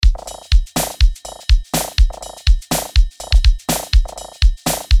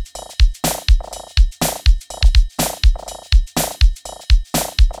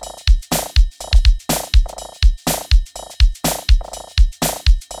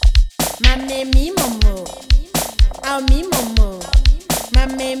Mame mi momo, au mi momo.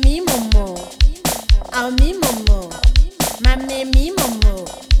 Mame mi momo, au mi momo. Mame mi momo,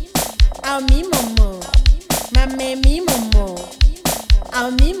 au mi momo. Mame mi momo,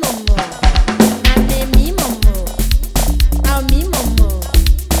 au mi momo. Mame mi momo, au mi momo.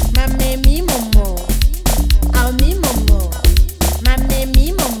 Mame mi momo, au mi momo. Mame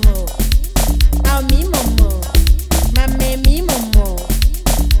mi momo, au mi momo. Mame mi momo,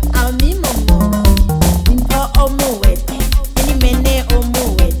 au mi momo. Info omu wet, any mene omu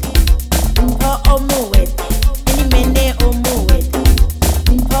wet. Info omu wet, any mene omu wet.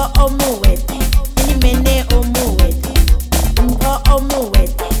 Info omu wet, any mene omu wet. Info omu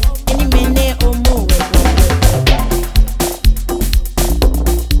wet, any mene omu wet.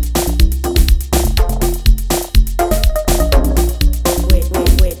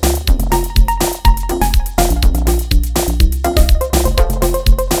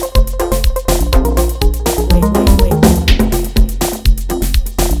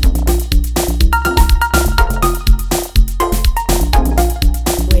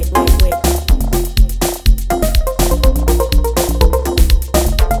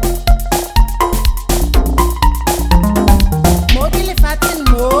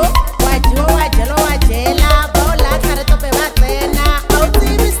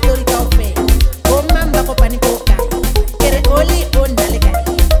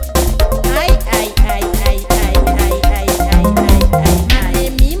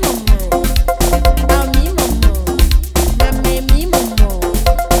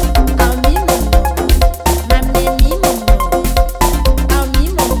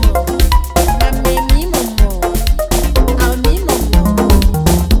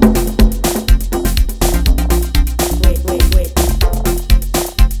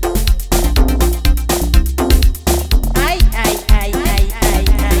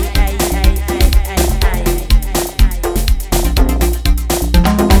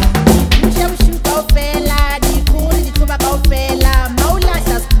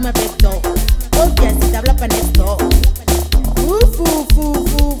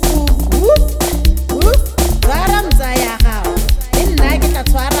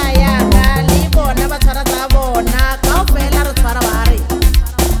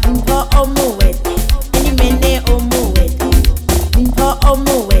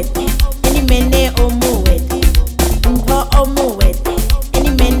 Omu wet,